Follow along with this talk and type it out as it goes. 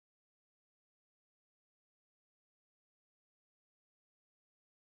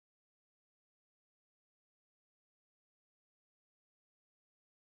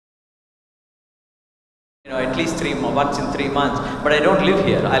At least once in 3 months. But I don't live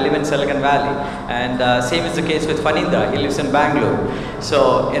here. I live in Silicon Valley, and same is the case with Fanindra. He lives in Bangalore.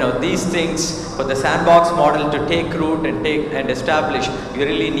 So these things for the sandbox model to take root and establish, you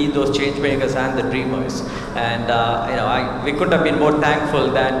really need those change makers and the dreamers. And we couldn't have been more thankful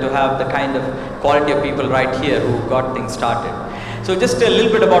than to have the kind of quality of people right here who got things started. So just a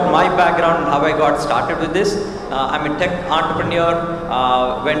little bit about my background and how I got started with this. I'm a tech entrepreneur,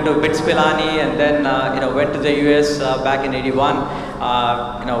 went to BITS Pilani, and then went to the US back in '81.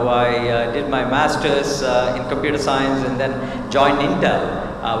 I did my master's in computer science and then joined Intel.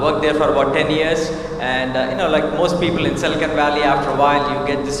 Worked there for about 10 years, and like most people in Silicon Valley, after a while you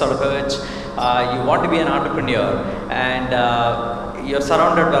get this sort of urge. You want to be an entrepreneur, and you're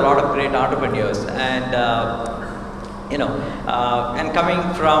surrounded by a lot of great entrepreneurs. And coming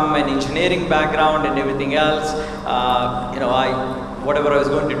from an engineering background and everything else, whatever I was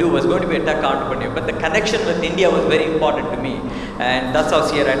going to do was going to be a tech entrepreneur. But the connection with India was very important to me, and that's how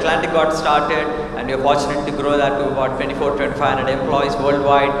Sierra Atlantic got started. And we were fortunate to grow that to about 2,500 employees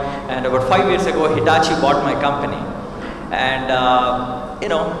worldwide. And about 5 years ago, Hitachi bought my company, and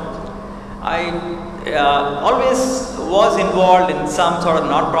I always was involved in some sort of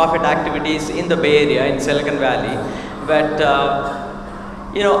non-profit activities in the Bay Area, in Silicon Valley. But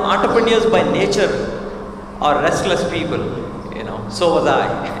entrepreneurs by nature are restless people. So was I,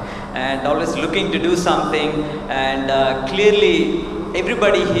 and always looking to do something. And clearly,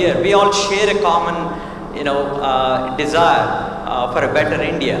 everybody here, we all share a common, desire for a better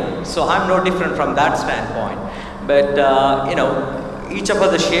India. So I'm no different from that standpoint. But each of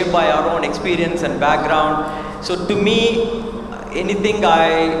us is shaped by our own experience and background. So to me, anything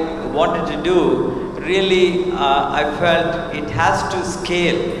I wanted to do, really, I felt it has to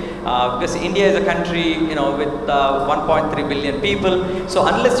scale, because India is a country, with 1.3 billion people. So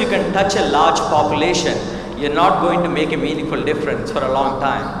unless you can touch a large population, you're not going to make a meaningful difference for a long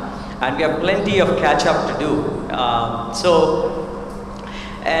time. And we have plenty of catch up to do.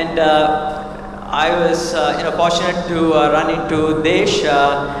 I was fortunate to run into Desh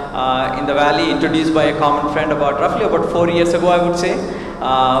in the valley, introduced by a common friend roughly about 4 years ago, I would say.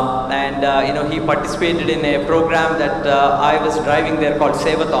 He participated in a program that I was driving there called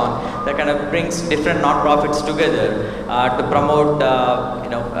Sevathon, that kind of brings different non-profits together to promote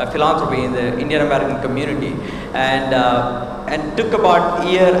philanthropy in the Indian American community. And took about a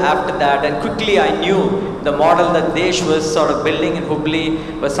year after that, and quickly I knew the model that Desh was sort of building in Hubli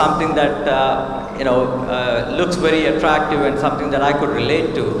was something that looks very attractive and something that I could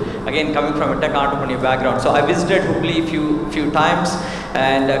relate to, again coming from a tech entrepreneur background. So I visited Hubli a few times,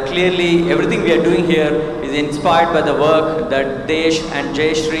 and clearly everything we are doing here is inspired by the work that Desh and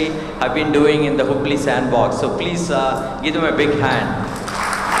Jayesh have been doing in the Hubli sandbox. So please give them a big hand.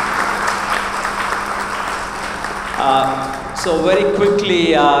 So very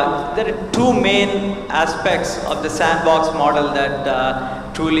quickly, there are two main aspects of the sandbox model that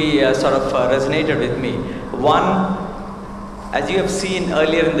truly sort of resonated with me. One, as you have seen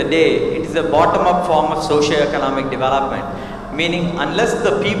earlier in the day, it is a bottom-up form of socio-economic development, meaning unless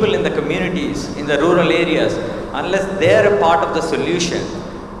the people in the communities, in the rural areas, unless they're a part of the solution,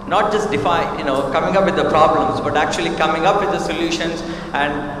 not just coming up with the problems, but actually coming up with the solutions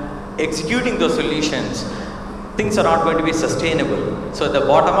and executing those solutions, things are not going to be sustainable. So the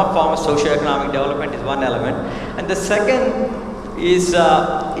bottom-up form of socio-economic development is one element. And the second is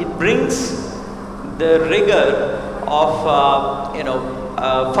it brings the rigor of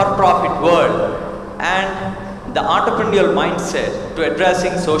for-profit world and the entrepreneurial mindset to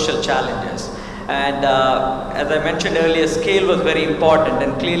addressing social challenges. And as I mentioned earlier, scale was very important,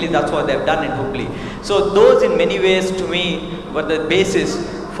 and clearly that's what they've done in Hubli. So those in many ways to me were the basis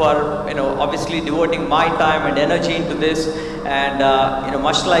for obviously devoting my time and energy into this. And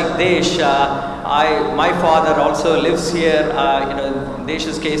much like Desh, my father also lives here,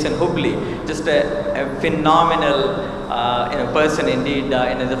 Desh's case in Hubli, just a phenomenal person indeed,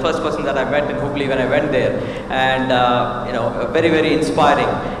 the first person that I met in Hubli when I went there, and very, very inspiring.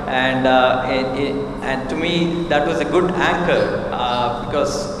 And to me that was a good anchor,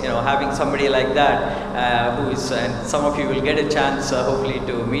 because having somebody like that who is, and some of you will get a chance hopefully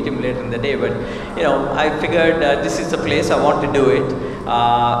to meet him later in the day, but I figured this is the place I want to do it.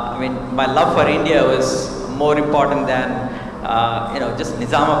 My love for India was more important than just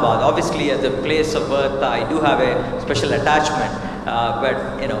Nizamabad. Obviously, as a place of birth, I do have a special attachment, but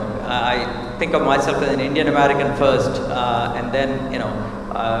I think of myself as an Indian American first, and then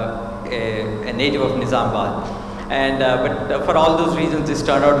a native of Nizamabad. And but for all those reasons, this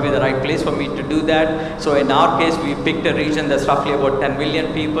turned out to be the right place for me to do that. So in our case, we picked a region that's roughly about 10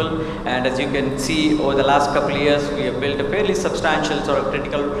 million people, and as you can see, over the last couple of years, we have built a fairly substantial sort of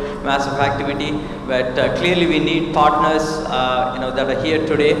critical mass of activity. But clearly, we need partners, that are here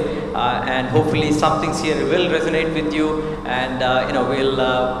today, and hopefully, some things here will resonate with you, and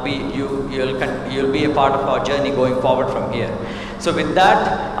you'll be a part of our journey going forward from here. So with that,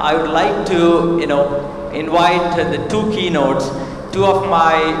 I would like to invite the two keynotes, two of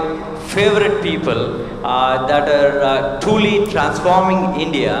my favorite people that are truly transforming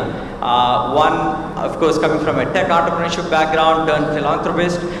India. One, of course, coming from a tech entrepreneurship background turned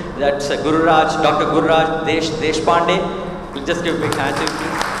philanthropist. That's Gururaj, Dr. Gururaj Deshpande. We'll just give a big hand to him,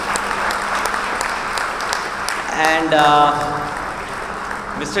 please. And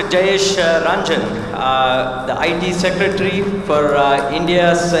Mr. Jayesh Ranjan, the IT Secretary for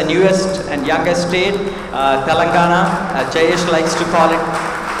India's newest and youngest state, Telangana. Jayesh likes to call it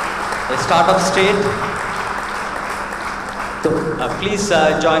a startup state. So, please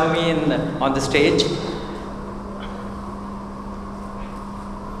join me on the stage.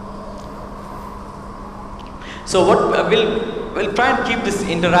 So what we'll try and keep this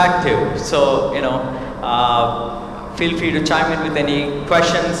interactive. So feel free to chime in with any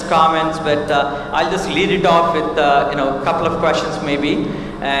questions, comments, but I'll just lead it off with a couple of questions maybe,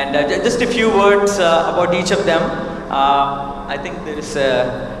 and just a few words about each of them. I think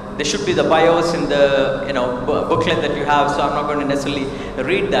there should be the bios in the booklet that you have, so I'm not going to necessarily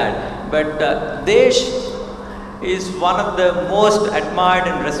read that. But Desh is one of the most admired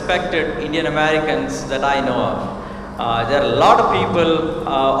and respected Indian Americans that I know of. There are a lot of people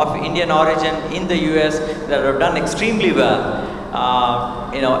of Indian origin in the US that have done extremely well,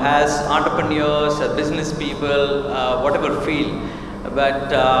 as entrepreneurs, as business people, whatever field.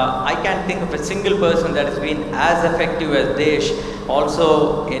 But I can't think of a single person that has been as effective as Desh,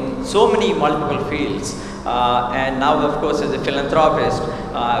 also in so many multiple fields. And now, of course, as a philanthropist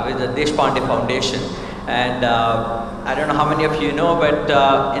with the Deshpande Foundation. And I don't know how many of you know, but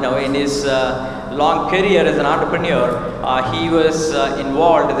in his long career as an entrepreneur, he was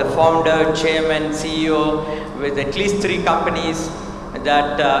involved as a founder, chairman, CEO with at least 3 companies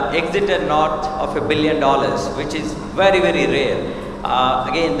that exited north of $1 billion, which is very, very rare.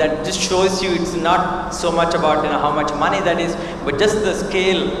 Again, that just shows you it's not so much about how much money that is, but just the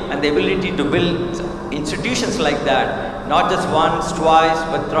scale and the ability to build institutions like that, not just once, twice,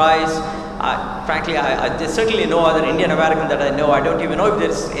 but thrice. Frankly, there's certainly no other Indian American that I know. I don't even know if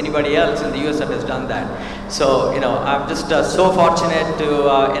there's anybody else in the US that has done that. So, I'm just so fortunate to,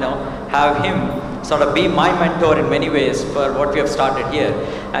 have him sort of be my mentor in many ways for what we have started here.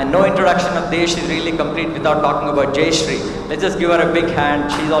 And no introduction of Desh is really complete without talking about Jayesh. Let's just give her a big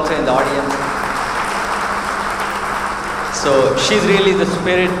hand. She's also in the audience. So she's really the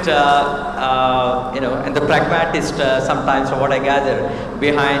spirit, and the pragmatist sometimes, from what I gather,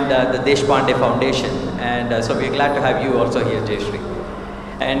 behind the Deshpande Foundation. And so we're glad to have you also here, Jayesh.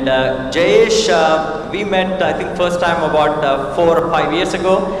 And Jayesh, we met, I think, first time about 4 or 5 years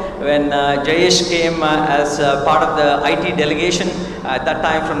ago when Jayesh came as part of the IT delegation at that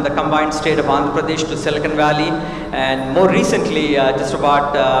time from the combined state of Andhra Pradesh to Silicon Valley. And more recently, just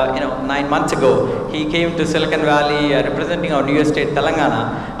about 9 months ago, he came to Silicon Valley representing our newest state,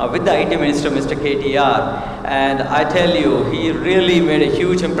 Telangana, with the IT Minister, Mr. KTR. And I tell you, he really made a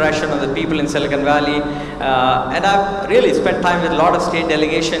huge impression on the people in Silicon Valley. And I've really spent time with a lot of state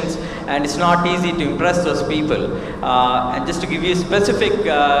delegations, and it's not easy to impress those people. And just to give you specific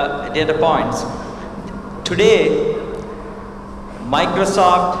data points, today,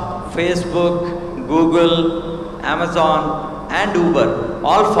 Microsoft, Facebook, Google, Amazon, and Uber,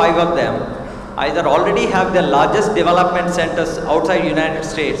 all 5 of them, either already have their largest development centers outside United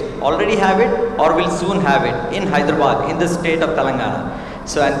States, already have it, or will soon have it in Hyderabad, in the state of Telangana.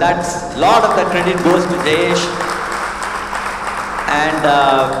 So, and that's, a lot of the credit goes to Desh and,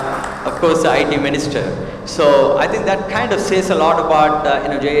 of course, the IT Minister. So, I think that kind of says a lot about,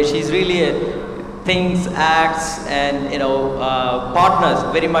 Jayesh. He's really a thinks, acts, and partners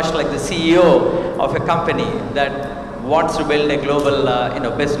very much like the CEO of a company that wants to build a global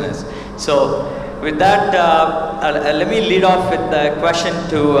business. So with that, let me lead off with the question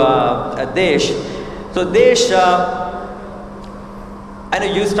to Desh. So Desh, I know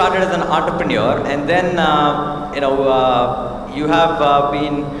you started as an entrepreneur, and then you have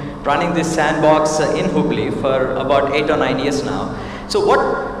been running this sandbox in Hubli for about 8 or 9 years now. So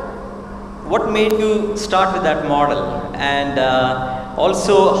what made you start with that model, and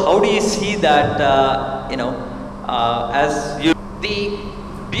also how do you see that as you? The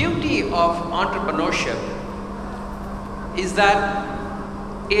beauty of entrepreneurship is that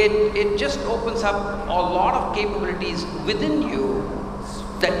it just opens up a lot of capabilities within you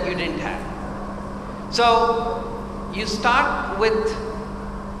that you didn't have. So you start with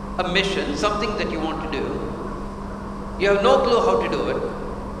a mission, something that you want to do. You have no clue how to do it.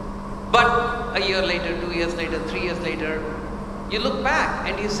 But a year later, 2 years later, 3 years later, you look back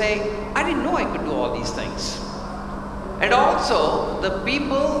and you say, I didn't know I could do all these things. And also, the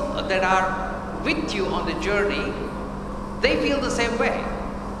people that are with you on the journey, they feel the same way.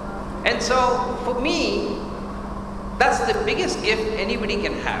 And so, for me, that's the biggest gift anybody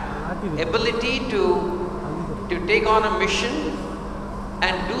can have. Ability to take on a mission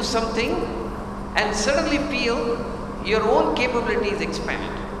and do something and suddenly feel your own capabilities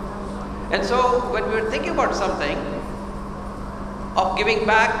expand. And so, when we were thinking about something, of giving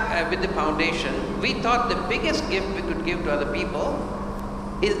back with the foundation, we thought the biggest gift we could give to other people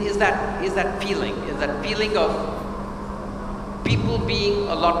is that feeling of people being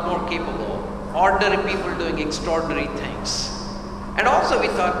a lot more capable, ordinary people doing extraordinary things. And also we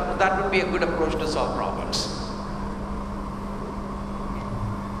thought that would be a good approach to solve problems.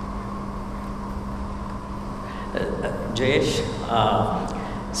 Jayesh,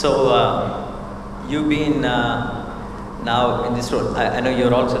 you've been now in this role. I know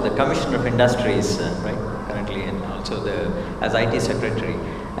you're also the Commissioner of Industries, right, currently, and also as IT Secretary.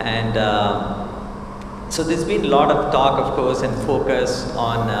 And so there's been a lot of talk, of course, and focus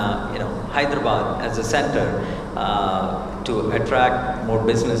on Hyderabad as a center to attract more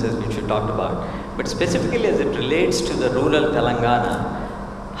businesses, which you talked about. But specifically as it relates to the rural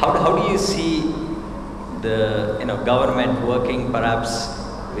Telangana, how do you see the government working perhaps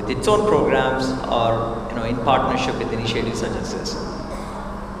with its own programs or in partnership with initiatives such as this?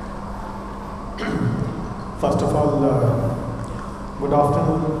 First of all, good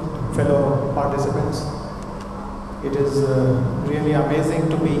afternoon, fellow participants. It is really amazing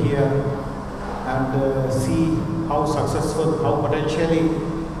to be here and see how successful, how potentially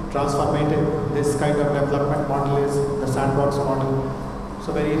transformative this kind of development model is, the sandbox model.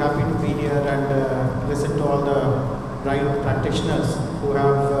 So very happy to be here and listen to all the right practitioners who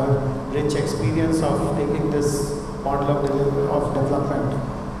have rich experience of taking this model of development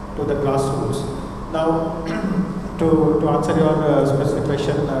to the grassroots. Now, to answer your specific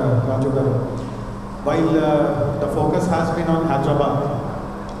question, Raju, while the focus has been on Hyderabad,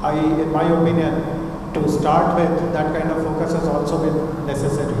 in my opinion, to start with, that kind of focus has also been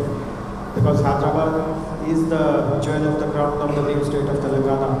necessary, because Hyderabad is the jewel of the crown of the new state of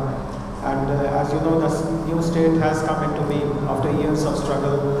Telangana. And as you know, the new state has come into being after years of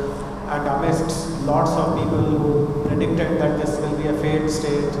struggle, and amidst lots of people who predicted that this will be a failed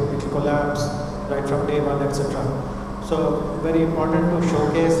state, it will collapse right from day one, etc. So very important to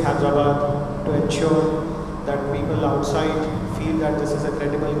showcase Hyderabad, to ensure that people outside feel that this is a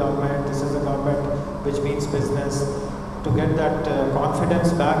credible government, this is a government which means business, to get that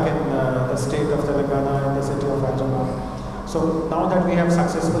confidence back in the state of Telangana and the city of Hyderabad. So now that we have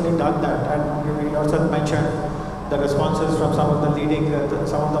successfully done that, and we also mentioned the responses from some of the leading,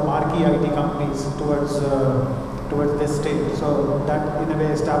 some of the marquee IT companies towards this state. So that in a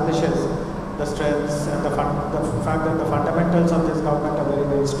way establishes the strengths and the fact that the fundamentals of this government are very,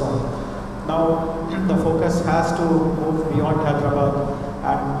 very strong. Now the focus has to move beyond Hyderabad,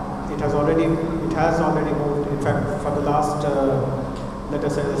 and it has already moved. In fact, for the last let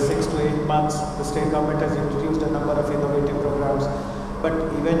us say 6 to 8 months, the state government has introduced a number of innovative programs. But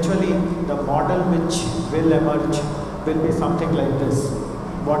eventually, the model which will emerge will be something like this.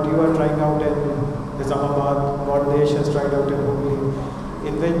 What you are trying out in Islamabad, what Desh has tried out in Hooghly,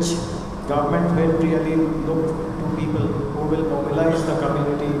 in which government will really look to people who will mobilize the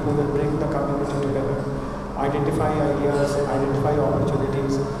community, who will bring the community together, identify ideas, identify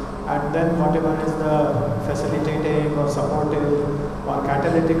opportunities, and then whatever is the facilitating or supportive or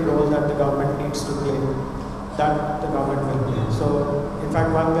catalytic role that the government needs to play, that the government will play. So, in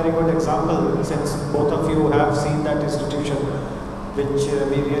fact, one very good example, since both of you have seen that institution, which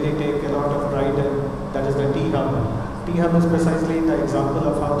we really take a lot of pride in, that is the T-Hub. T-Hub is precisely the example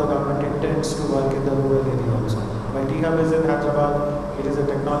of how the government intends to work in the rural area also. While T-Hub is in Hyderabad, it is a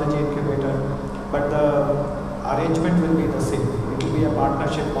technology incubator, but the arrangement will be the same. It will be a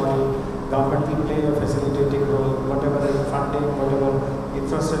partnership model. Government will play a facilitating role. Whatever funding, whatever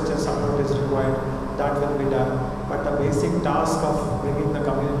infrastructure support is required, that will be done. But the basic task of bringing the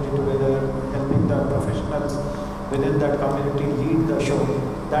community together, helping the professionals within that community lead the show,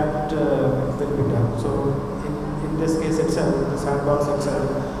 that will be done. So in this case itself, the sandbox itself,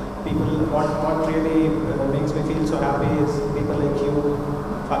 what really makes me feel so happy is people like you,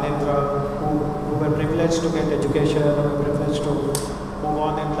 Phanendra, who who were privileged to get education, who were privileged to move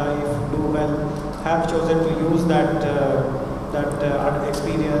on in life, do well, have chosen to use that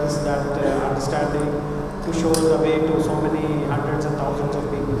experience, that understanding to show the way to so many hundreds and thousands of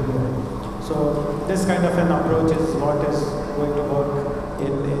people here. So this kind of an approach is what is going to work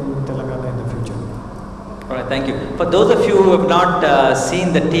in Telangana in the future. All right, thank you. For those of you who have not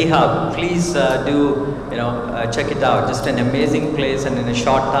seen the Tea Hub, please do check it out. Just an amazing place, and in a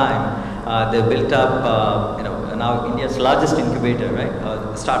short time, they built up now India's largest incubator,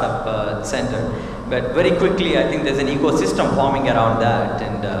 right? Startup center. But very quickly, I think there's an ecosystem forming around that,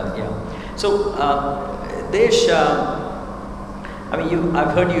 and yeah. So, Desh, I mean,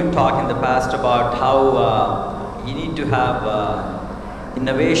 I've heard you talk in the past about how you need to have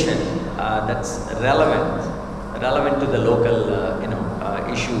innovation that's relevant to the local,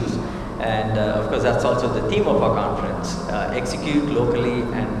 issues, and of course that's also the theme of our conference: execute locally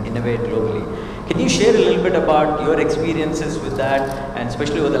and innovate globally. Can you share a little bit about your experiences with that, and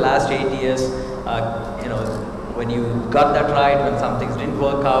especially over the last 8 years? When you got that right, when some things didn't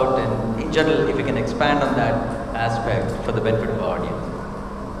work out, and in general, if you can expand on that aspect for the benefit of our audience.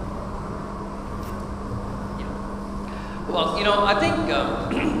 Well, I think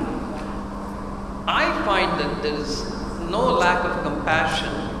I find that there is no lack of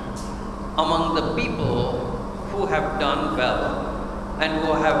compassion among the people who have done well and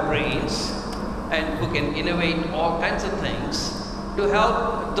who have brains and who can innovate all kinds of things to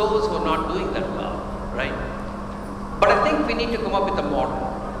help those who are not doing that well, right? But I think we need to come up with a model.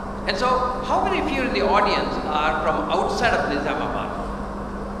 And so, how many of you in the audience are from outside of Nizamabad?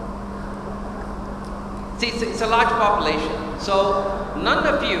 See, it's a large population. So, none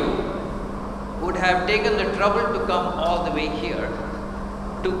of you would have taken the trouble to come all the way here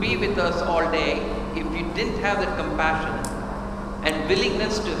to be with us all day if you didn't have that compassion and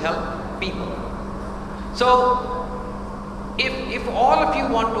willingness to help people. So, if all of you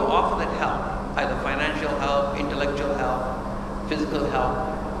want to offer that help, either financial help, intellectual help, physical help,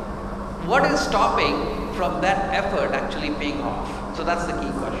 what is stopping from that effort actually paying off? So that's the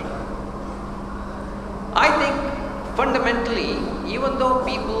key question. I think fundamentally, even though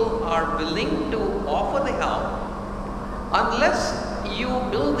people are willing to offer the help, unless you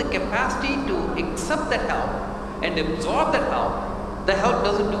build the capacity to accept that help and absorb that help, the help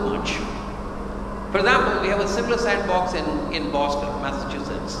doesn't do much. For example, we have a similar sandbox in Boston,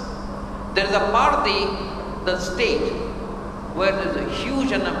 Massachusetts. There is a part of the state where there's a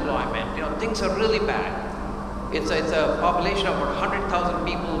huge unemployment. Things are really bad. It's a population of about 100,000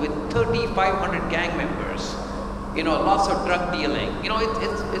 people with 3,500 gang members. Lots of drug dealing.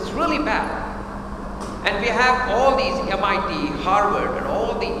 It's really bad. And we have all these MIT, Harvard, and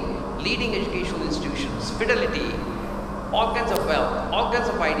all the leading educational institutions, Fidelity, all kinds of wealth, all kinds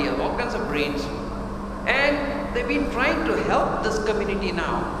of ideas, all kinds of brains. And they've been trying to help this community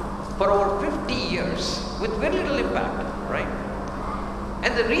now for over 50 years with very little impact, right?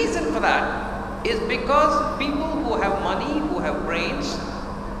 And the reason for that is because people who have money, who have brains,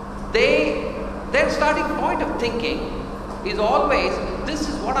 their starting point of thinking is always, this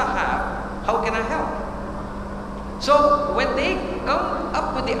is what I have, how can I help? So when they come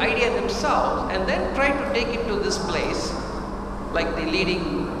up with the idea themselves and then try to take it to this place, like the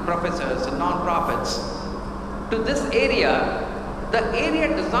leading professors and non-profits, to this area, the area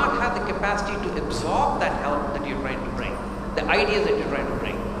does not have the capacity to absorb that help that you're trying to bring, the ideas that you're trying to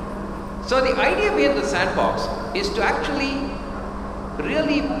bring. So the idea behind the sandbox is to actually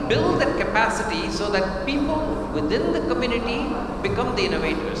really build that capacity so that people within the community become the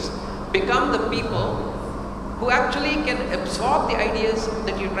innovators, become the people who actually can absorb the ideas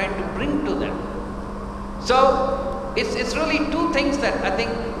that you're trying to bring to them. So it's really two things that I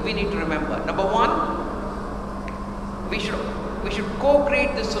think we need to remember. Number one, we should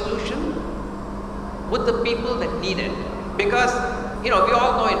co-create the solution with the people that need it. Because, we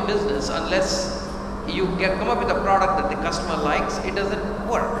all know in business, unless you come up with a product that the customer likes, it doesn't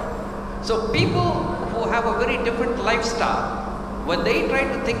work. So people who have a very different lifestyle, when they try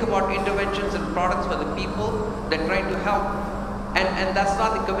to think about interventions and products for the people they're trying to help, and that's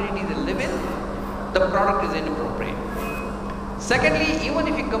not the community they live in, the product is inappropriate. Secondly, even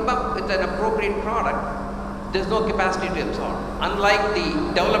if you come up with an appropriate product, there's no capacity to absorb. Unlike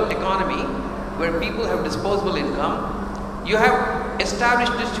the developed economy, where people have disposable income, you have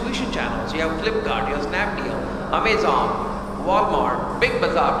established distribution channels. You have Flipkart, you have Snapdeal, Amazon, Walmart, Big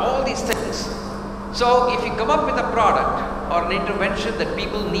Bazaar, all these things. So if you come up with a product or an intervention that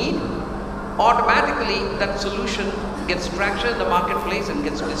people need, automatically that solution gets traction in the marketplace and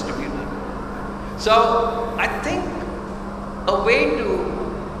gets distributed. So I think a way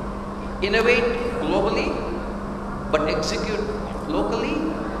to innovate globally but execute locally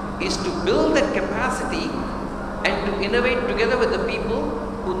is to build that capacity and to innovate together with the people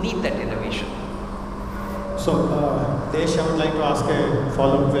who need that innovation. So, Desh, I would like to ask a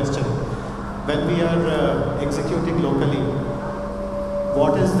follow-up question. When we are executing locally,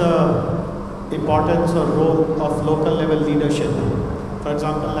 what is the importance or role of local level leadership? For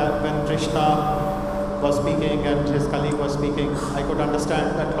example, when Krishna was speaking and his colleague was speaking, I could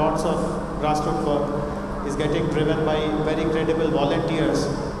understand that lots of grassroots work is getting driven by very credible volunteers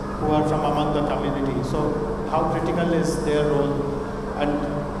who are from among the community. So how critical is their role?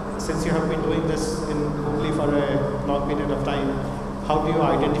 And since you have been doing this in Hubli for a long period of time, how do you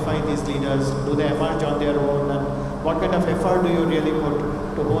identify these leaders? Do they emerge on their own? And what kind of effort do you really put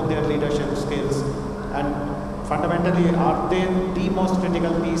to hone their leadership skills? And fundamentally, are they the most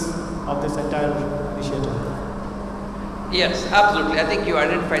critical piece of this entire initiative? Yes, absolutely. I think you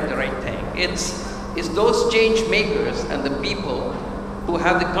identified the right thing. It's those change makers and the people who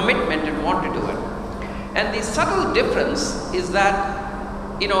have the commitment and want to do it. And the subtle difference is that,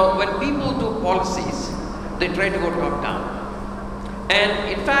 when people do policies, they try to go top down. And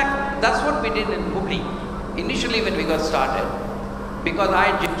in fact, that's what we did in Hubli. Initially when we got started, because I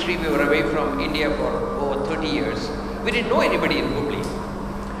and Jayesh, we were away from India for over 30 years, we didn't know anybody in Hubli.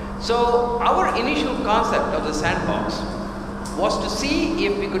 So our initial concept of the sandbox was to see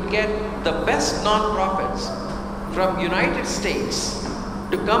if we could get the best non-profits from United States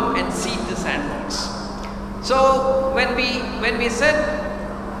to come and seed the sandbox. So when we said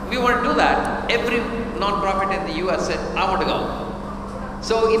we want to do that, every non-profit in the US said, I want to go.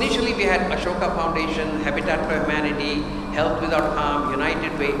 So initially we had Ashoka Foundation, Habitat for Humanity, Health Without Harm,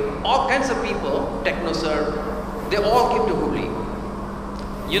 United Way, all kinds of people, TechnoServe, they all came to Hubli.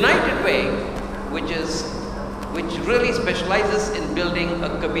 United Way, which really specializes in building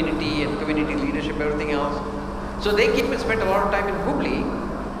a community and community leadership, everything else. So they came and spent a lot of time in Hubli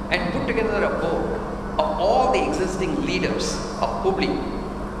and put together a board of all the existing leaders of Hubli.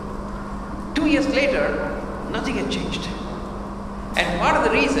 2 years later, nothing had changed. And part of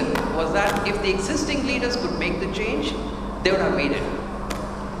the reason was that if the existing leaders could make the change, they would have made it.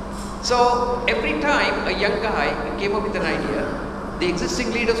 So every time a young guy came up with an idea, the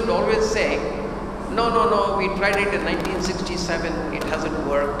existing leaders would always say, no, we tried it in 1967, it hasn't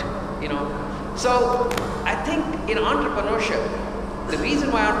worked, So I think in entrepreneurship, the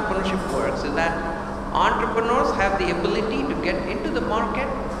reason why entrepreneurship works is that entrepreneurs have the ability to get into the market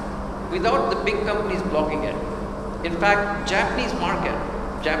without the big companies blocking it. In fact, Japanese market,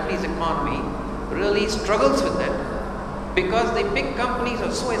 Japanese economy really struggles with it because the big companies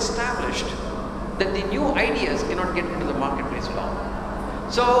are so established that the new ideas cannot get into the marketplace well.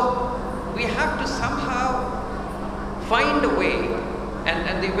 So we have to somehow find a way,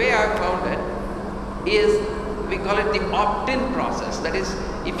 and the way I found it is, we call it the opt-in process. That is,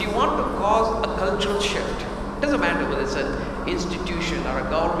 if you want to cause a cultural shift, it doesn't matter whether it's an institution or a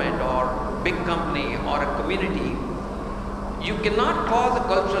government or big company or a community, you cannot cause a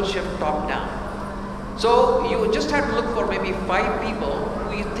cultural shift top down. So you just have to look for maybe 5 people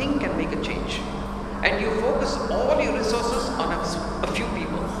who you think can make a change. And you focus all your resources on a few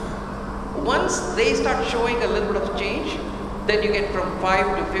people. Once they start showing a little bit of change, then you get from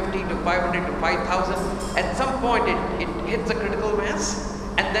 5 to 50 to 500 to 5,000. At some point it hits a critical mass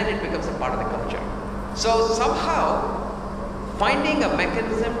and then it becomes a part of the culture. So somehow finding a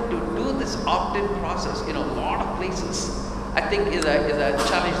mechanism to do this opt-in process in a lot of places, I think is a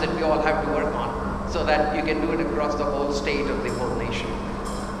challenge that we all have to work on so that you can do it across the whole state or the whole nation.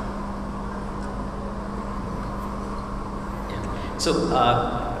 Yeah. So,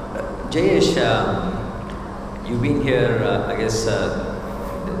 Jayesh, you've been here, I guess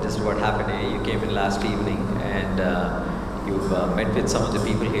this is what happened here. You came in last evening and you've met with some of the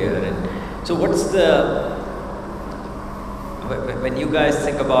people here. And so what's when you guys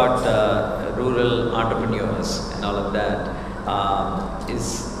think about rural entrepreneurs and all of that,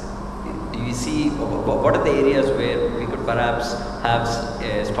 do you see, what are the areas where we could perhaps have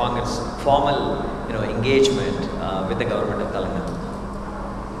a stronger formal engagement with the government of Telangana?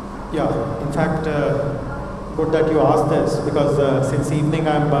 Yeah, in fact, good that you asked this because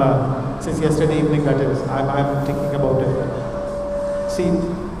since yesterday evening, that is, I'm thinking about it. See,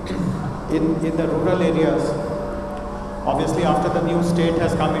 in the rural areas, obviously after the new state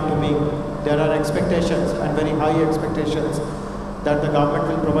has come into being, there are expectations and very high expectations that the government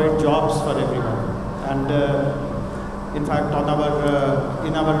will provide jobs for everyone. And in fact, on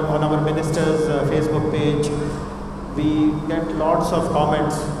our minister's Facebook page, we get lots of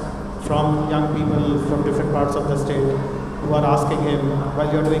comments from young people from different parts of the state who are asking him,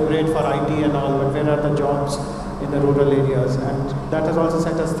 well, you're doing great for IT and all, but where are the jobs in the rural areas? And that has also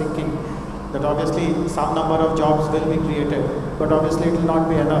set us thinking that obviously some number of jobs will be created, but obviously it will not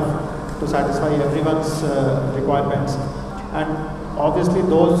be enough to satisfy everyone's requirements. And obviously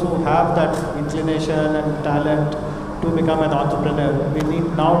those who have that inclination and talent to become an entrepreneur, we need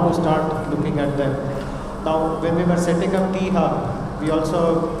now to start looking at them. Now, when we were setting up T-Hub, we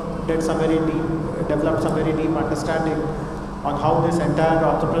also did developed some very deep understanding on how this entire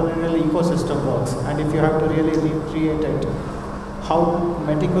entrepreneurial ecosystem works. And if you have to really recreate it, how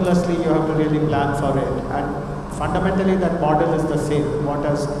meticulously you have to really plan for it. And fundamentally that model is the same. What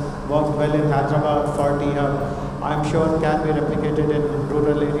has worked well in Hyderabad for T-Hub, I'm sure can be replicated in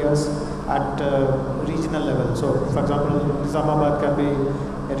rural areas at regional level. So for example, Nizamabad can be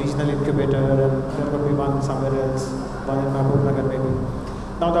a regional incubator, and there could be one somewhere else, one in Mahbubnagar maybe.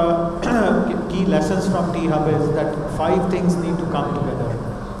 Now the key lessons from T-Hub is that 5 things need to come together.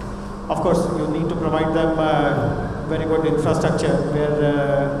 Of course, you need to provide them very good infrastructure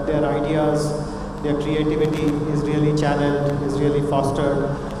where their ideas, their creativity is really channeled, is really fostered.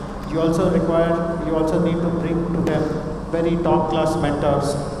 You also need to bring to them very top-class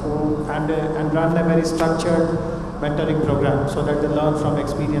mentors who and run a very structured mentoring program so that they learn from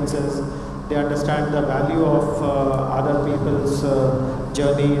experiences, they understand the value of other people's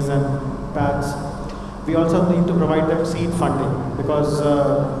journeys and paths. We also need to provide them seed funding because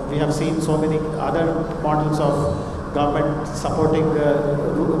we have seen so many other models of government supporting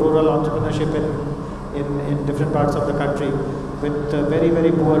rural entrepreneurship in different parts of the country with very,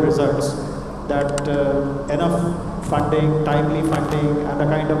 very poor results. That enough funding, timely funding, and the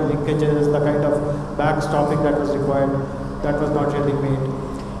kind of linkages, the kind of backstopping that was required, that was not really made.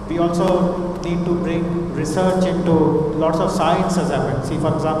 We also need to bring research into lots of science has happened. See,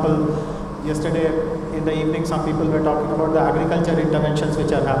 for example, yesterday in the evening, some people were talking about the agriculture interventions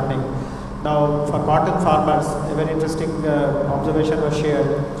which are happening. Now, for cotton farmers, a very interesting observation was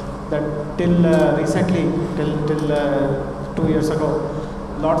shared that till recently, till 2 years ago,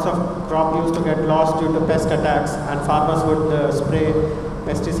 lots of crop used to get lost due to pest attacks, and farmers would spray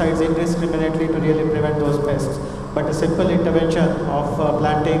pesticides indiscriminately to really prevent those pests. But a simple intervention of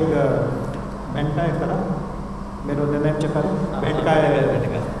planting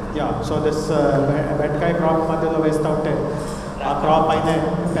yeah, so this bendkai crop madhyalo vesta unte aa crop aine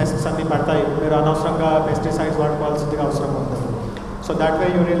pests anni padtayi meer anavasaranga pesticides vadukovalsindi avasaram undadu. So that way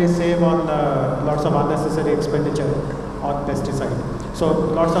you really save on lots of unnecessary expenditure on pesticide. So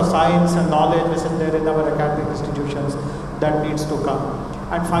lots of science and knowledge which is there in our academic institutions that needs to come.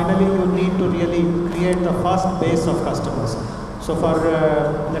 And finally, you need to really create the first base of customers. So for,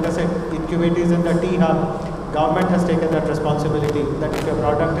 let us say, incubators in the T-Hub, government has taken that responsibility that if your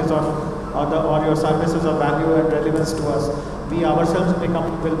product is of, or your service is of value and relevance to us, we ourselves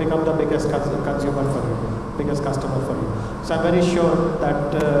will become the biggest consumer for you, biggest customer for you. So I'm very sure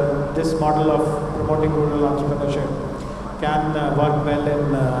that this model of promoting rural entrepreneurship can work well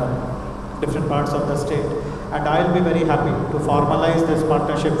in different parts of the state. And I'll be very happy to formalize this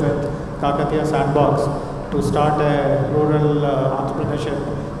partnership with Kakatiya Sandbox to start a rural entrepreneurship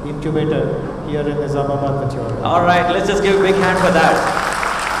incubator here in Nizamabad with you. All right, let's just give a big hand for that.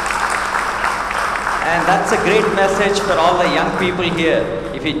 And that's a great message for all the young people here.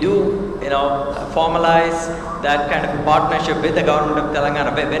 If you do, formalize that kind of partnership with the government of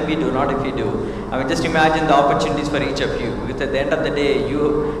Telangana, when we do, not if you do. I mean, just imagine the opportunities for each of you. Because at the end of the day,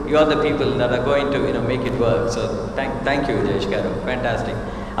 you are the people that are going to, make it work. So thank you, Jayesh Garu. Fantastic.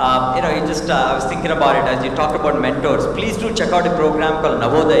 I was thinking about it as you talked about mentors. Please do check out a program called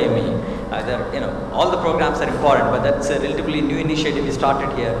Navodayami. All the programs are important, but that's a relatively new initiative we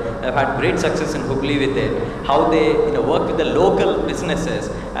started here. I've had great success in Hubli with it. How they, work with the local businesses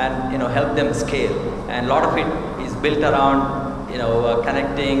and, help them scale. And a lot of it is built around,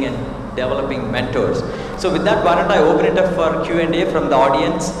 connecting and developing mentors. So with that, why don't I open it up for Q&A from the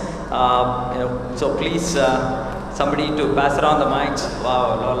audience? So please, somebody to pass around the mics.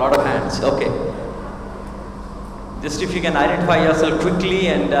 Wow, a lot of hands. Okay. Just if you can identify yourself quickly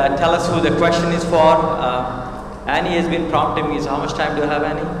and tell us who the question is for. Annie has been prompting me, so how much time do you have,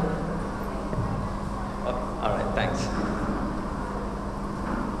 Annie? Oh, all right, thanks.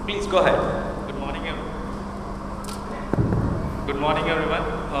 Please go ahead. Good morning, Good morning, everyone.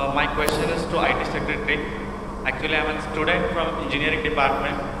 My question is to IT Secretary. Actually, I'm a student from engineering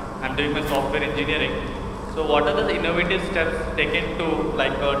department. I'm doing my software engineering. So what are the innovative steps taken to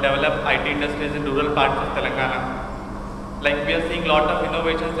develop IT industries in rural parts of Telangana? Like we are seeing a lot of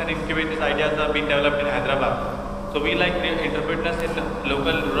innovations and incubators ideas are being developed in Hyderabad. So we like the entrepreneurs in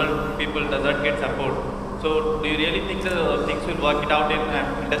local rural people doesn't get support. So do you really think things will work it out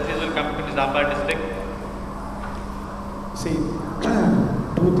and industries will come to Nizamabad district? See,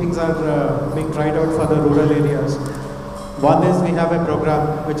 two things are being tried out for the rural areas. One is we have a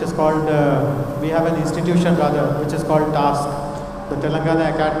program which is called, we have an institution rather, which is called TASK, the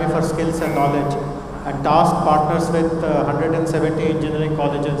Telangana Academy for Skills and Knowledge. And TASK partners with 170 engineering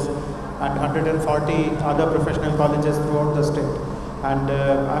colleges and 140 other professional colleges throughout the state. And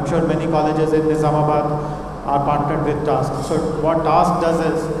I'm sure many colleges in Nizamabad are partnered with TASK. So what TASK does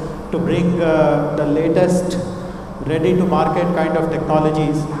is to bring the latest ready-to-market kind of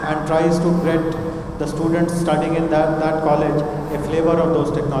technologies and tries to get the students studying in that college a flavor of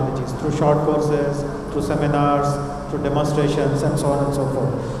those technologies through short courses, through seminars, through demonstrations and so on and so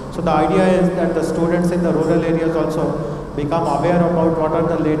forth. So the idea is that the students in the rural areas also become aware about what are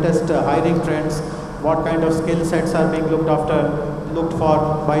the latest hiring trends, what kind of skill sets are being looked for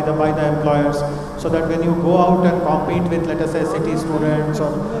by the employers, so that when you go out and compete with, let us say, city students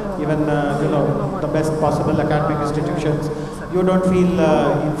or even the best possible academic institutions, you don't feel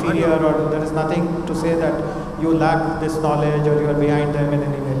inferior, or there is nothing to say that you lack this knowledge or you are behind them in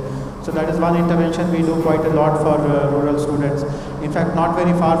any way. So that is one intervention we do quite a lot for rural students. In fact, not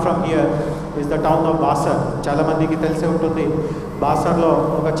very far from here is the town of Basar. Chala mandiki telise untundi.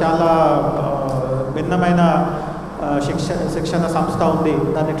 Basarlo oka chala భిన్నమైన శిక్షణ సంస్థ ఉంది,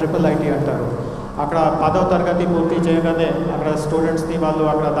 దాన్ని IIIT అంటారు. అక్కడ 10వ తరగతి పూర్తి చేయగానే అక్కడ స్టూడెంట్స్ని వాళ్ళు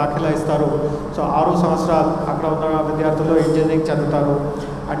అక్కడ దాఖలా ఇస్తారు. సో 6 సంవత్సరాలు అక్కడ ఉన్న విద్యార్థులు ఇంజనీరింగ్ చదువుతారు.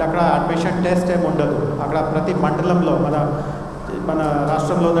 అండ్ అక్కడ అడ్మిషన్ టెస్ట్ ఏమి ఉండదు. అక్కడ ప్రతి మండలంలో మన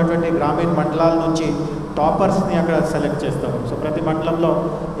రాష్ట్రంలో ఉన్నటువంటి గ్రామీణ మండలాల నుంచి టాపర్స్ని అక్కడ సెలెక్ట్ చేస్తారు. సో ప్రతి మండలంలో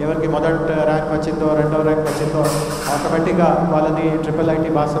ఎవరికి మొదటి ర్యాంక్ వచ్చిందో, రెండవ ర్యాంక్ వచ్చిందో ఆటోమేటిక్గా వాళ్ళని IIIT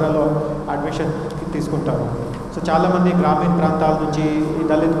బాసరాలో అడ్మిషన్ తీసుకుంటారు. సో చాలామంది గ్రామీణ ప్రాంతాల నుంచి ఈ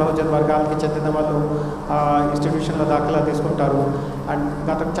దళిత బహుజన్ వర్గాలకి చెందిన వాళ్ళు ఇన్స్టిట్యూషన్లో దాఖలా తీసుకుంటారు. అండ్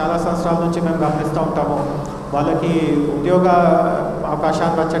గత చాలా సంవత్సరాల నుంచి మేము గమనిస్తూ ఉంటాము, వాళ్ళకి ఉద్యోగ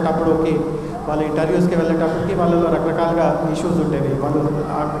అవకాశాలు వచ్చేటప్పుడుకి వాళ్ళ ఇంటర్వ్యూస్కి వెళ్ళేటప్పటికి వాళ్ళలో రకరకాలుగా ఇష్యూస్ ఉండేవి. వాళ్ళు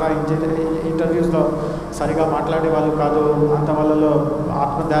అక్కడ ఇంటర్వ్యూస్లో సరిగా మాట్లాడే వాళ్ళు కాదు, అంత వాళ్ళలో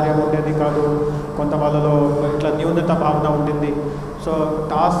ఆత్మధైర్యం ఉండేది కాదు, కొంత వాళ్ళలో ఇట్లా న్యూనత భావన ఉండింది. సో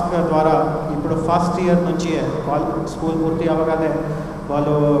టాస్క్ ద్వారా ఇప్పుడు ఫస్ట్ ఇయర్ నుంచి స్కూల్ పూర్తి అవ్వగానే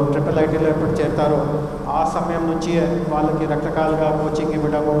వాళ్ళు IIITలో ఎప్పుడు చేరుతారో ఆ సమయం నుంచి వాళ్ళకి రకరకాలుగా కోచింగ్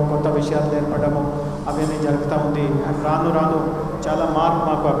ఇవ్వడము, కొత్త విషయాలు నేర్పడము అవన్నీ జరుగుతూ ఉంది. అండ్ రాను చాలా మార్పు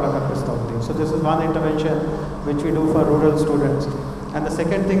మాకు అక్కడ కనిపిస్తూ ఉంది. So this is one intervention which we do for rural students. And the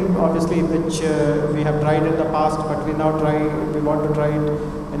second thing, obviously, which we have tried in the past, but we want to try it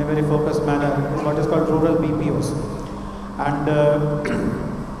in a very focused manner, is what is called rural BPOs. And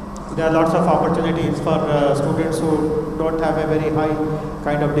there are lots of opportunities for students who don't have a very high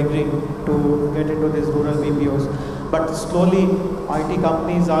kind of degree to get into these rural BPOs. But slowly, IT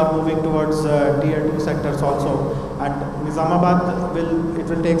companies are moving towards tier 2 sectors also. And Nizamabad it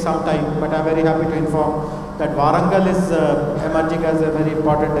will take some time, but I'm very happy to inform that Warangal is emerging as a very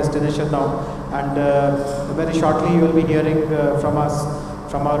important destination now. And very shortly, you will be hearing from us,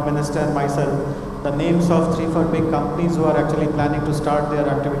 from our minister and myself, the names of 3-4 big companies who are actually planning to start their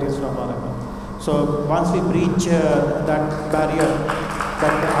activities from Warangal. So once we breach that barrier,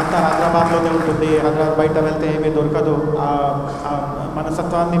 that anta Hyderabad loనే ఉంటుంది, హైదరాబాద్ బయట వెళ్తే ఏమీ దొరకదు,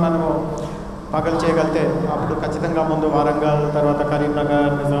 మనసత్వాన్ని మనము పగలు చేయగలితే అప్పుడు ఖచ్చితంగా ముందు వారంగల్, తర్వాత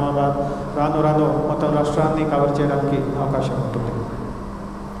కరీంనగర్, నిజామాబాద్, రాను మొత్తం రాష్ట్రాన్ని కవర్ చేయడానికి అవకాశం ఉంటుంది.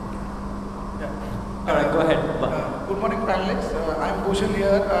 Go ahead. Good morning, panelists. I am Bhushan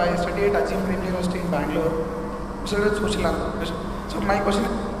here. I study at Ajim Prem University in Bangalore. Social entrepreneurship. So my question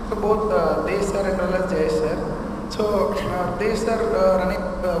is to both Desh sir as well as Jayesh sir. So Desh sir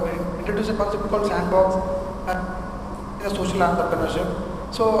introduced a concept called sandbox in a social entrepreneurship.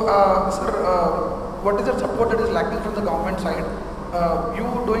 So sir, what is the support that is lacking from the government side? You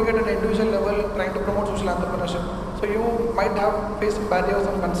doing it at an individual level, trying to promote social entrepreneurship. So you might have faced barriers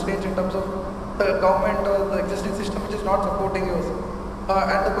and constraints in terms of the government or the existing system which is not supporting you.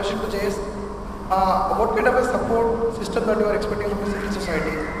 And the question to Jayesh, what kind of a support system that you are expecting from the civil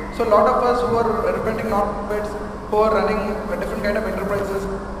society? So a lot of us who are representing non-profits, who are running different kind of enterprises,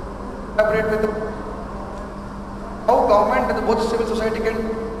 collaborate with how government and both civil society can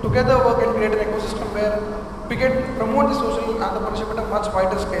together work and create an ecosystem where we can promote the social entrepreneurship at a much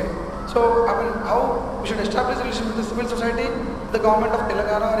wider scale. So, I mean, how we should establish a relationship with the civil society, the government of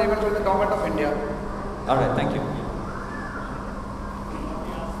Telangana, or even with the government of India. All right, thank you.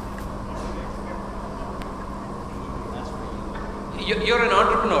 You're an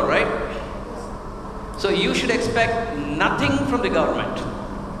entrepreneur, right? So you should expect nothing from the government.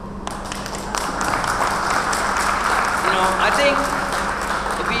 I think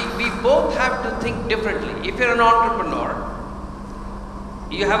we both have to think differently. If you're an entrepreneur,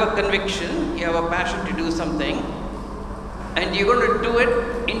 you have a conviction, you have a passion to do something, and you're going to do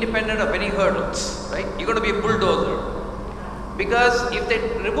it independent of any hurdles, right? You're going to be a bulldozer. Because if they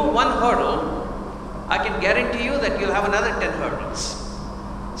remove one hurdle, I can guarantee you that you'll have another 10 hurdles.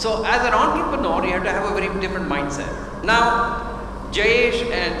 So as an entrepreneur, you have to have a very different mindset. Now, Jayesh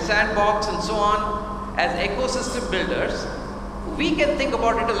and Sandbox and so on, as ecosystem builders, we can think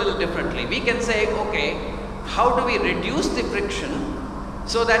about it a little differently. We can say, okay, how do we reduce the friction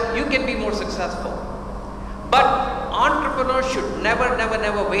so that you can be more successful? But entrepreneurs should never, never,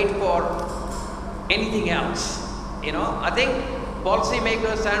 never wait for anything else. I think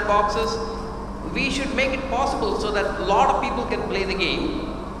policymakers, sandboxes, we should make it possible so that a lot of people can play the game.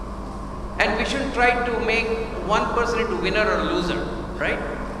 And we shouldn't try to make one person into winner or loser, right?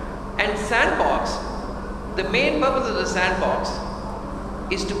 And sandbox, the main purpose of the sandbox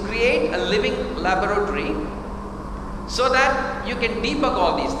is to create a living laboratory so that you can debug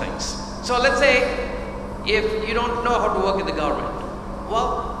all these things. So let's say if you don't know how to work in the government,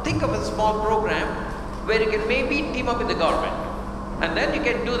 well, think of a small program where you can maybe team up with the government. And then you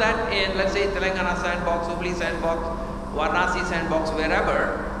can do that in, let's say, Telangana sandbox, Hubli sandbox, Varanasi sandbox,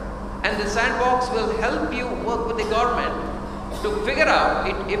 wherever. And the sandbox will help you work with the government to figure out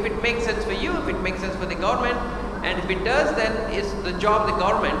if it makes sense for you, if it makes sense for the government, and if it does, then it's the job of the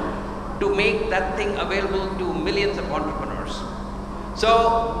government to make that thing available to millions of entrepreneurs.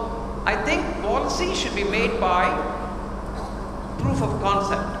 So I think policy should be made by proof of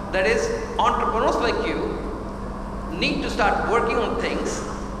concept. That is, entrepreneurs like you need to start working on things,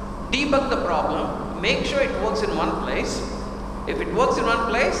 debug the problem, make sure it works in one place. If it works in one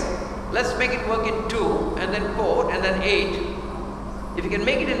place, let's make it work in 2, and then 4, and then 8. If you can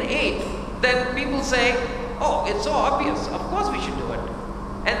make it in 8, then people say, oh, it's so obvious, of course we should do it.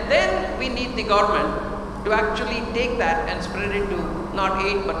 And then we need the government to actually take that and spread it to not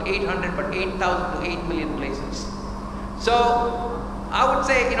 8, but 800, but 8,000 to 8 million places. So I would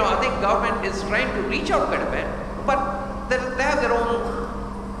say, I think government is trying to reach out quite a bit, but they have their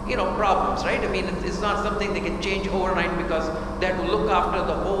own problems, right? I mean, it's not something they can change overnight because they have to look after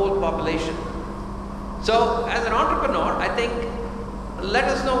the whole population. So as an entrepreneur, I think let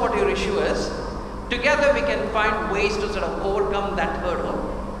us know what your issue is. Together we can find ways to sort of overcome that hurdle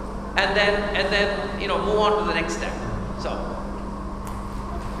and then move on to the next step. So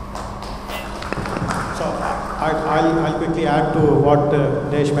I'll quickly add to what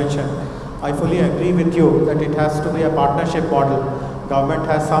Desh mentioned. I fully agree with you that it has to be a partnership model. Government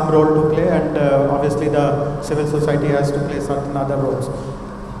has some role to play, and obviously the civil society has to play certain other roles.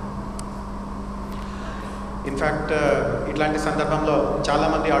 In fact, ఇట్లాంటి సందర్భంలో చాలా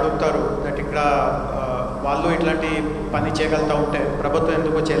మంది అడుగుతారు that ఇక్కడ వాళ్ళు ఇట్లాంటి పని చేయగలుగుతూ ఉంటే ప్రభుత్వం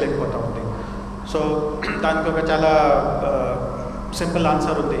ఎందుకు చేయలేకపోతూ ఉంది. సో దానికి ఒక చాలా సింపుల్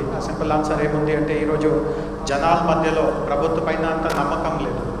ఆన్సర్ ఉంది. ఆ సింపుల్ ఆన్సర్ ఏముంది అంటే ఈరోజు జనాల మధ్యలో ప్రభుత్వం పైన అంత నమ్మకం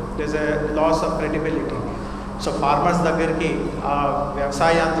లేదు. This a loss of credibility. So farmers దగ్గరికి ఆ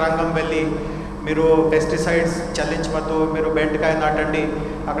వ్యవసాయ యంత్రాంగం వెళ్ళి మీరు పెస్టిసైడ్స్ చల్లించవద్దు, మీరు బెండకాయ నాటండి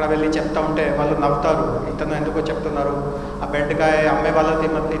అక్కడ వెళ్ళి చెప్తా ఉంటే వాళ్ళు నవ్వుతారు. ఇతను ఎందుకో చెప్తున్నారు, ఆ బెండకాయ అమ్మే వాళ్ళకి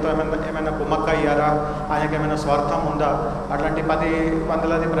ఇతను ఏమైనా కుమ్మక్క ఇయ్యారా, ఆయనకి ఏమైనా స్వార్థం ఉందా, అట్లాంటి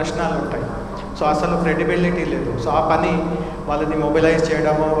 10 ప్రశ్నలు ఉంటాయి. సో అసలు క్రెడిబిలిటీ లేదు. సో ఆ పని వాళ్ళని మొబిలైజ్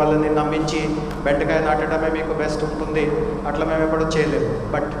చేయడము, వాళ్ళని నమ్మించి బెండకాయ నాటడమే మీకు బెస్ట్ ఉంటుంది అట్లా మేము ఎప్పుడూ చేయలేము.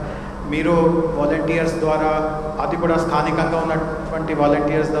 బట్ మీరు వాలంటీర్స్ ద్వారా, అది కూడా స్థానికంగా ఉన్నటువంటి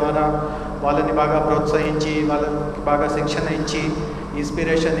వాలంటీర్స్ ద్వారా వాళ్ళని బాగా ప్రోత్సహించి, వాళ్ళకి బాగా శిక్షణ ఇచ్చి,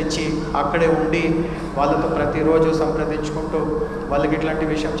 ఇన్స్పిరేషన్ ఇచ్చి, అక్కడే ఉండి వాళ్ళతో ప్రతిరోజు సంప్రదించుకుంటూ వాళ్ళకి ఇట్లాంటి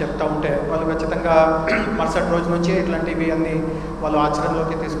విషయం చెప్తూ ఉంటే వాళ్ళు ఖచ్చితంగా మరుసటి రోజు నుంచి ఇట్లాంటివి అన్నీ వాళ్ళు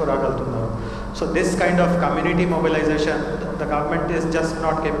ఆచరణలోకి తీసుకురాగలుగుతున్నారు. So this kind of community mobilisation, the government is just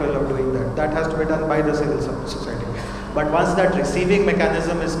not capable of doing that. That has to be done by the civil society. But once that receiving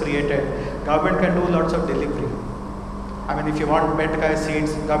mechanism is created, government can do lots of delivery. I mean, if you want bendkai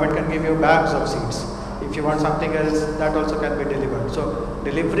seeds, government can give you bags of seeds. If you want something else, that also can be delivered. So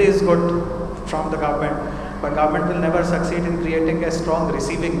delivery is good from the government, but government will never succeed in creating a strong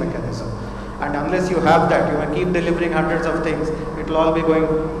receiving mechanism. And unless you have that, you may keep delivering hundreds of things, it will all be going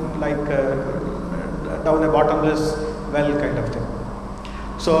like down a bottomless well kind of thing.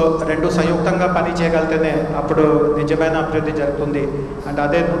 So రెండు సంయుక్తంగా పని చేయగలితేనే అప్పుడు నిజమైన అభివృద్ధి జరుగుతుంది. And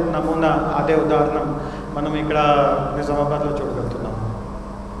అదే నమూనా, అదే ఉదాహరణ మనం ఇక్కడ నిజామాబాద్లో చూడగలుగుతున్నాం.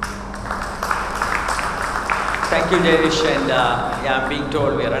 Thank you, Jayesh. And yeah, I'm being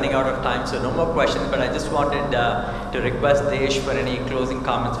told we are running out of time, so no more questions. But I just wanted to request Desh for any closing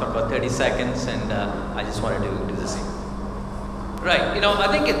comments for about 30 seconds, and I just wanted to do the same. Right. You know, I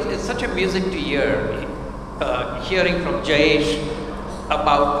think it's such a music to ear, hearing from Jayesh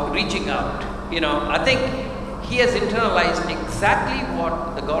about reaching out. You know, I think he has internalized exactly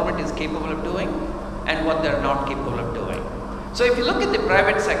what the government is capable of doing and what they're not capable of doing. So if you look at the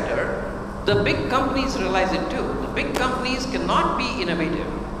private sector, the big companies realize it too. The big companies cannot be innovative.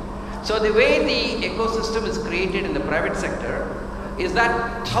 So the way the ecosystem is created in the private sector is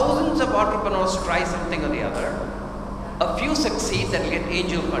that thousands of entrepreneurs try something or the other. A few succeed that get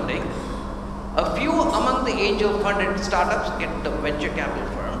angel funding. A few among the angel funded startups get the venture capital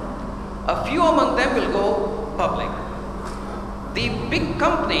firm. A few among them will go public. The big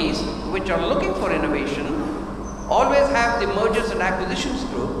companies which are looking for innovation always have the mergers and acquisitions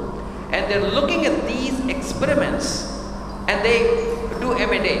group, and they're looking at these experiments and they do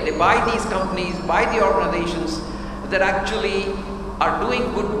M&A. They buy these companies, buy the organizations that actually are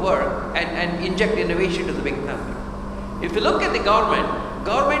doing good work and inject innovation to the big company. If you look at the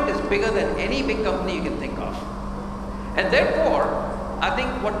government is bigger than any big company you can think of. And therefore, I think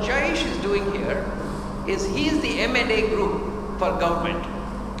what Jayesh is doing here is he's the M&A group for government.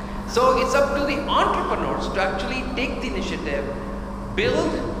 So it's up to the entrepreneurs to actually take the initiative,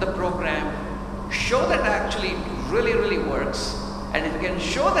 build the program, show that actually really, really works. And if you can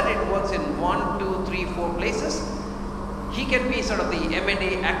show that it works in 1, 2, 3, 4 places, he can be sort of the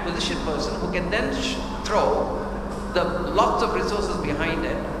M&A acquisition person who can then throw the lots of resources behind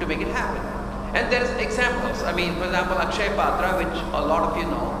it to make it happen. And there's examples. I mean, for example, Akshay Patra, which a lot of you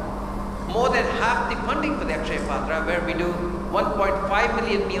know, more than half the funding for the Akshay Patra, where we do 1.5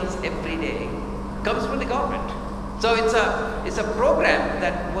 million meals every day, comes from the government. So it's a program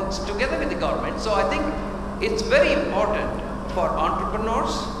that works together with the government. So I think it's very important for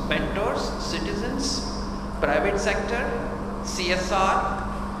entrepreneurs, mentors, citizens, private sector,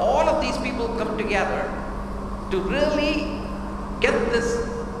 CSR, all of these people come together to really get this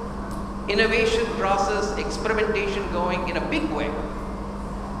innovation process, experimentation going in a big way.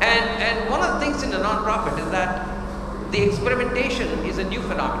 And one of the things in a non-profit is that the experimentation is a new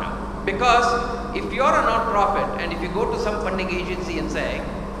phenomenon. Because if you're a non-profit and if you go to some funding agency and say,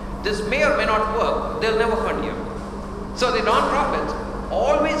 this may or may not work, they'll never fund you. So the non-profits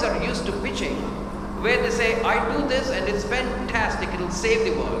always are used to pitching where they say, I do this and it's fantastic, it'll save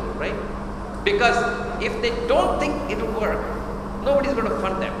the world, right? Because if they don't think it'll work, nobody's going to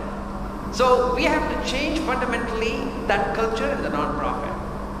fund them. So we have to change fundamentally that culture in the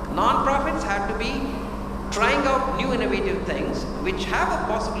non-profit. Non-profits have to be trying out new innovative things which have a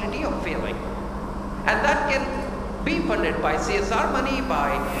possibility of failing. And that can be funded by CSR money,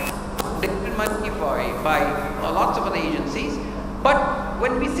 by different money, by lots of other agencies. But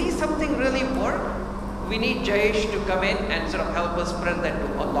when we see something really work, we need Jayesh to come in and sort of help us spread that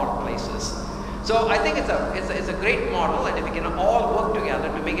to a lot of places. So I think it's a great model, and if we can all work together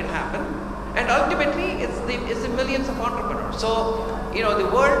to make it happen, and ultimately it's the millions of entrepreneurs. So you know,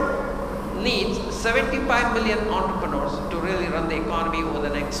 the world needs 75 million entrepreneurs to really run the economy over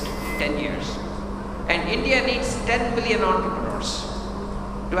the next 10 years. And India needs 10 million entrepreneurs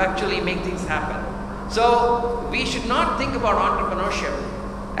to actually make things happen. So we should not think about entrepreneurship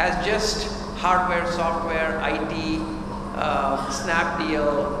as just hardware, software, IT,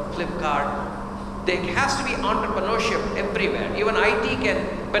 Snapdeal, Flipkart. There has to be entrepreneurship everywhere. Even IT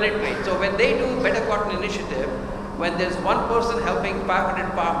can penetrate. So when they do Better Cotton Initiative, when there's one person helping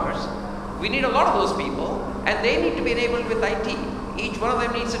 500 farmers, we need a lot of those people, and they need to be enabled with IT. Each one of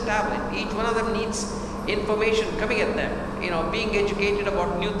them needs a tablet. Each one of them needs information coming at them, you know, being educated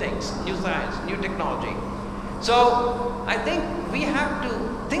about new things, new science, new technology. So I think we have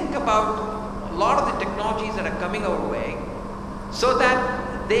to think about a lot of the technologies that are coming our way so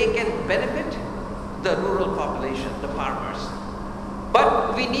that they can benefit the rural population, the farmers.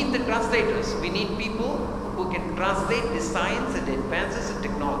 But we need the translators. We need people who can translate the science and the advances in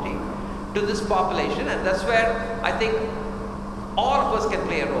technology to this population, and that's where I think all of us can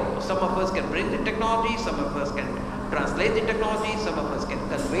play a role. Some of us can bring the technology, some of us can translate the technology, some of us can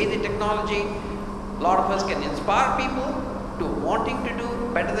convey the technology. A lot of us can inspire people to wanting to do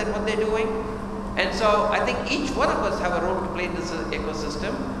better than what they're doing. And so I think each one of us have a role to play in this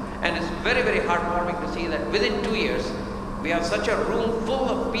ecosystem, and it's very, very heartwarming to see that within 2 years, we have such a room full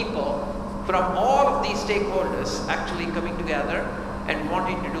of people from all of these stakeholders actually coming together and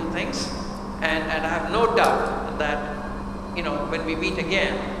wanting to do things. And I have no doubt that, you know, when we meet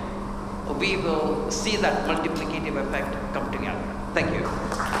again, we will see that multiplicative effect come together. Thank you.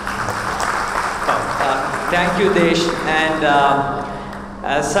 Thank you, Desh.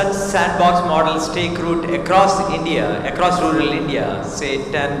 And such sandbox models take root across India, across rural India,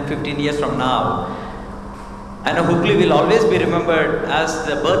 say 10, 15 years from now. And Hooghly will always be remembered as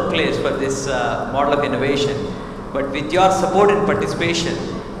the birthplace for this model of innovation. But with your support and participation,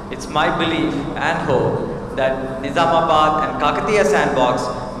 it's my belief and hope that Nizamabad and Kakatiya Sandbox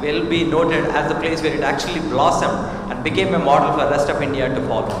will be noted as the place where it actually blossomed and became a model for the rest of India to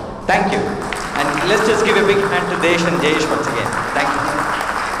follow. Thank you. And let's just give a big hand to Desh and Jayesh once again. Thank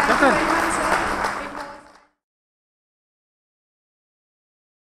you.